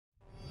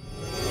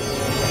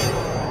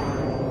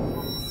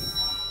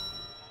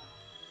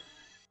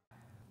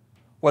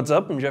What's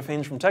up? I'm Jeff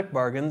Haynes from Tech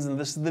Bargains, and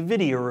this is the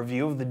video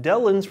review of the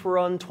Dell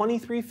Inspiron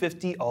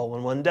 2350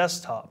 all-in-one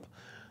desktop.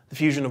 The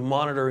fusion of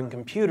monitor and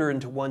computer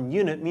into one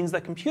unit means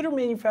that computer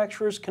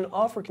manufacturers can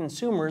offer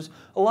consumers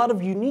a lot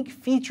of unique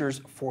features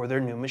for their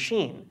new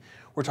machine.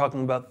 We're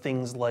talking about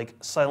things like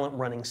silent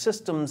running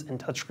systems and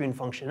touchscreen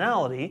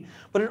functionality,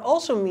 but it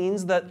also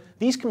means that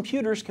these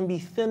computers can be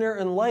thinner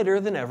and lighter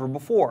than ever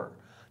before.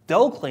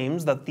 Dell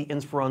claims that the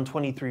Inspiron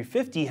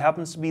 2350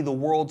 happens to be the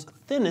world's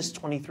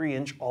thinnest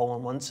 23-inch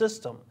all-in-one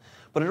system,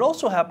 but it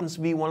also happens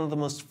to be one of the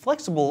most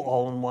flexible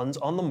all-in-ones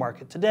on the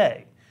market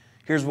today.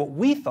 Here's what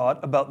we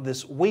thought about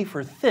this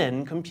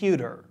wafer-thin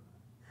computer.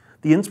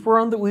 The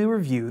Inspiron that we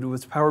reviewed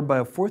was powered by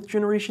a 4th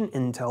generation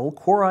Intel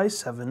Core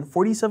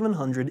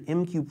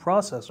i7-4700MQ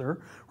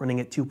processor running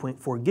at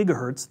 2.4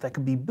 GHz that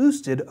could be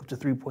boosted up to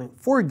 3.4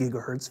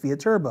 GHz via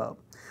turbo.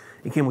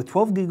 It came with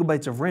 12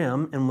 GB of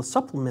RAM and was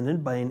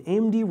supplemented by an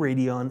AMD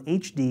Radeon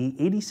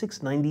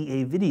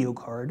HD8690A video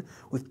card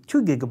with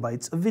 2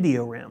 GB of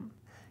video RAM.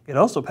 It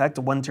also packed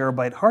a 1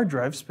 TB hard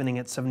drive spinning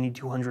at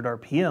 7200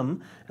 RPM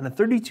and a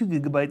 32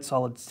 GB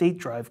solid-state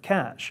drive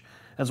cache,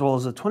 as well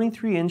as a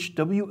 23-inch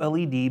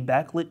WLED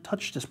backlit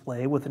touch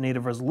display with a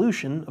native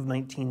resolution of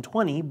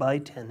 1920 by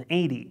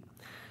 1080.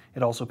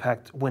 It also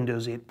packed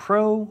Windows 8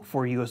 Pro,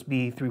 4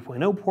 USB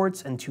 3.0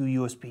 ports and 2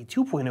 USB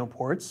 2.0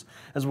 ports,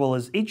 as well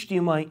as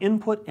HDMI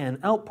input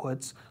and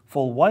outputs,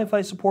 full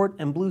Wi-Fi support,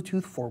 and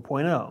Bluetooth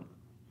 4.0.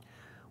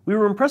 We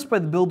were impressed by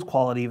the build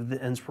quality of the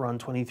Inspiron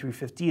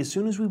 2350 as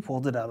soon as we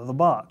pulled it out of the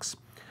box.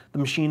 The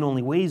machine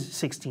only weighs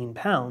 16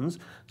 pounds,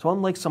 so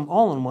unlike some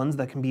all-in-ones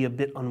that can be a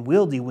bit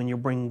unwieldy when you're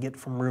bringing it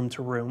from room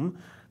to room,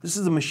 this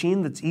is a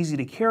machine that's easy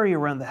to carry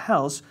around the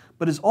house,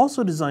 but is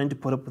also designed to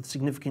put up with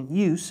significant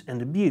use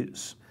and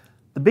abuse.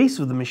 The base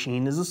of the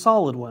machine is a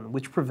solid one,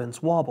 which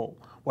prevents wobble,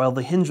 while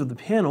the hinge of the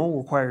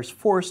panel requires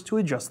force to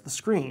adjust the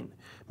screen,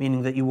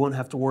 meaning that you won't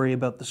have to worry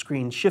about the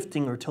screen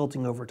shifting or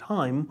tilting over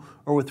time,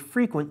 or with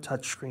frequent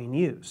touchscreen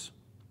use.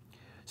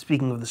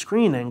 Speaking of the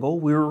screen angle,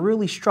 we were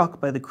really struck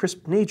by the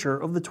crisp nature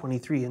of the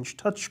 23-inch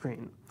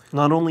touchscreen.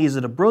 Not only is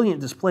it a brilliant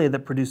display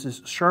that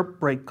produces sharp,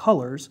 bright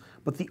colors,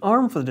 but the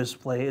arm for the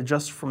display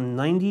adjusts from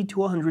 90 to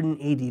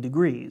 180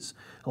 degrees,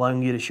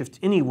 allowing you to shift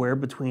anywhere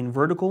between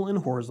vertical and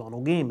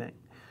horizontal gaming.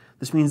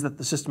 This means that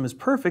the system is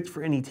perfect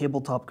for any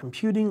tabletop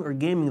computing or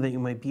gaming that you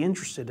might be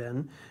interested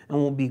in, and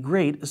will be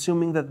great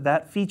assuming that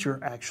that feature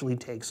actually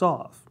takes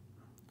off.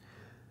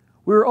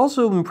 We were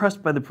also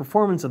impressed by the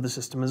performance of the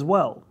system as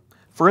well.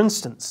 For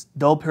instance,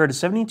 Dell paired a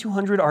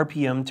 7200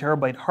 RPM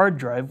terabyte hard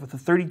drive with a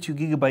 32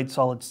 GB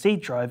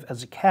solid-state drive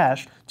as a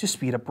cache to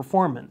speed up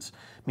performance,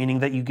 meaning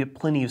that you get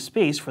plenty of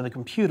space for the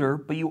computer,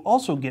 but you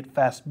also get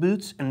fast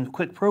boots and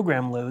quick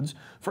program loads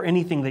for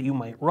anything that you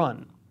might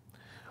run.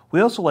 We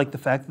also like the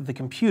fact that the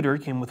computer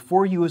came with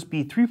 4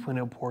 USB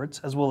 3.0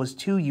 ports as well as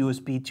 2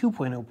 USB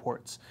 2.0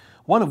 ports,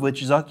 one of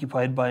which is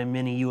occupied by a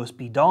mini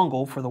USB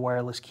dongle for the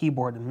wireless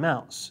keyboard and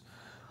mouse.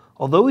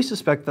 Although we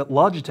suspect that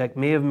Logitech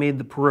may have made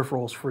the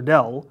peripherals for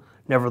Dell,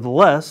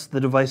 nevertheless, the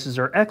devices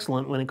are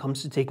excellent when it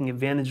comes to taking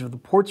advantage of the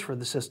ports for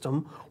the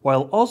system,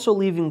 while also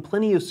leaving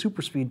plenty of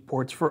SuperSpeed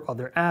ports for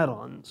other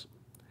add-ons.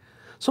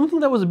 Something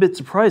that was a bit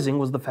surprising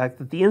was the fact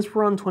that the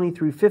Inspiron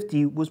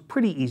 2350 was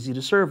pretty easy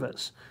to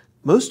service.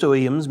 Most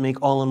OEMs make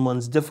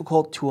all-in-ones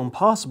difficult to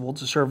impossible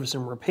to service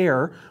and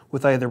repair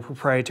with either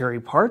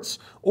proprietary parts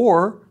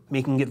or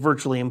making it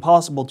virtually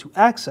impossible to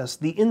access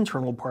the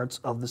internal parts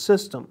of the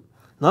system.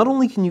 Not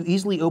only can you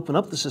easily open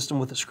up the system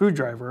with a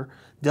screwdriver,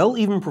 Dell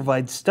even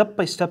provides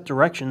step-by-step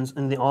directions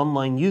in the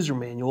online user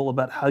manual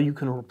about how you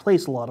can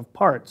replace a lot of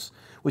parts,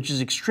 which is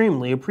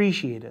extremely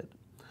appreciated.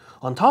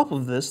 On top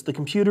of this, the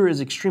computer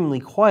is extremely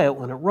quiet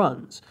when it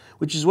runs,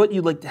 which is what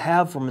you'd like to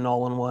have from an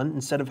all-in-one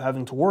instead of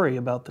having to worry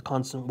about the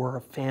constant whir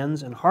of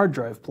fans and hard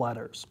drive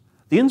platters.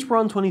 The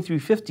Inspiron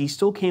 2350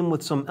 still came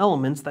with some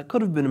elements that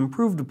could have been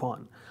improved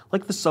upon,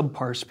 like the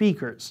subpar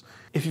speakers.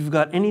 If you've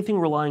got anything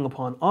relying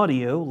upon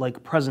audio,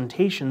 like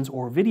presentations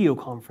or video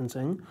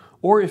conferencing,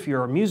 or if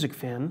you're a music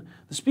fan,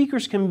 the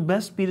speakers can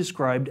best be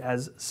described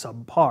as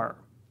subpar.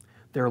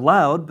 They're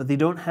loud, but they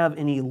don't have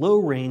any low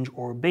range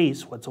or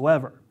bass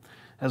whatsoever.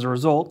 As a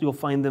result, you'll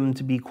find them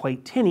to be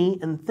quite tinny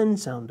and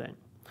thin-sounding.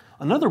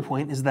 Another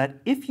point is that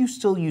if you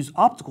still use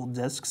optical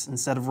discs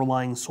instead of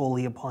relying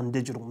solely upon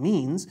digital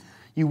means,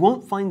 you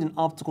won't find an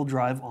optical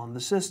drive on the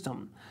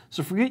system.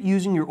 So forget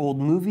using your old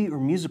movie or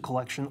music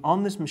collection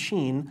on this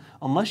machine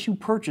unless you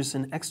purchase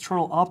an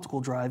external optical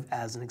drive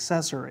as an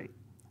accessory.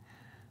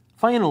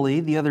 Finally,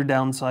 the other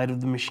downside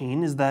of the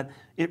machine is that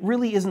it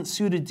really isn't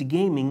suited to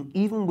gaming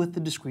even with the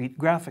discrete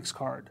graphics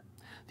card.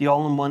 The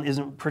all-in-one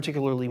isn't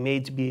particularly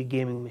made to be a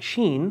gaming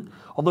machine,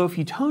 although if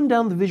you tone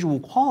down the visual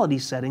quality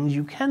settings,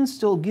 you can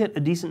still get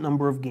a decent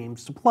number of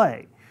games to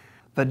play.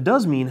 That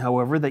does mean,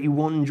 however, that you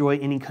won't enjoy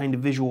any kind of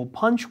visual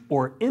punch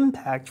or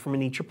impact from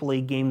any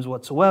AAA games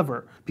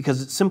whatsoever,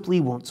 because it simply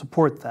won't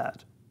support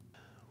that.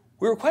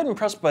 We were quite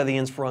impressed by the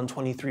Inspiron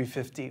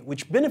 2350,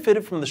 which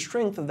benefited from the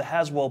strength of the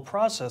Haswell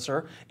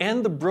processor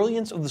and the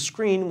brilliance of the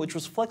screen, which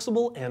was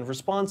flexible and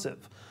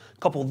responsive.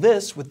 Couple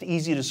this with the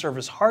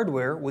easy-to-service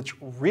hardware, which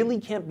really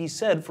can't be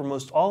said for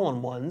most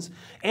all-in-ones,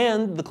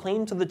 and the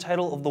claim to the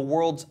title of the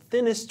world's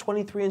thinnest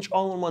 23-inch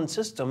all-in-one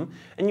system,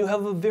 and you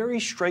have a very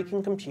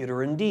striking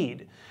computer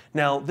indeed.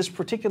 Now, this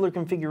particular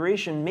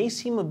configuration may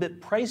seem a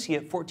bit pricey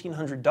at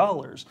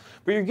 $1,400,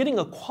 but you're getting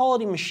a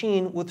quality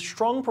machine with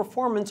strong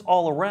performance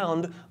all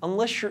around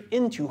unless you're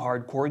into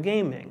hardcore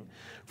gaming.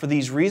 For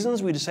these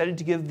reasons, we decided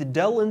to give the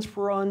Dell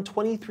Inspiron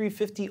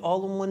 2350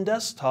 all-in-one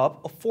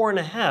desktop a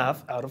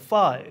 4.5 out of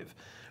 5.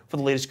 For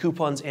the latest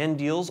coupons and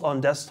deals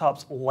on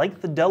desktops like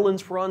the Dell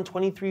Inspiron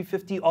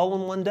 2350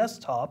 all-in-one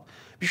desktop,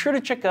 be sure to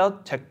check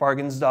out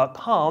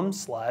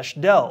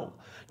techbargains.com/Dell.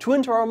 To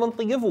enter our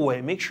monthly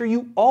giveaway, make sure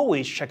you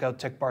always check out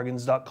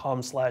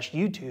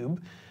techbargains.com/YouTube.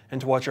 And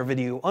to watch our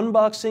video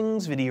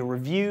unboxings, video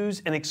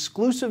reviews, and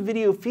exclusive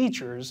video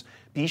features,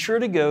 be sure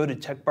to go to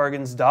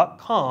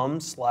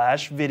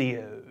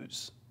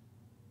techbargains.com/videos.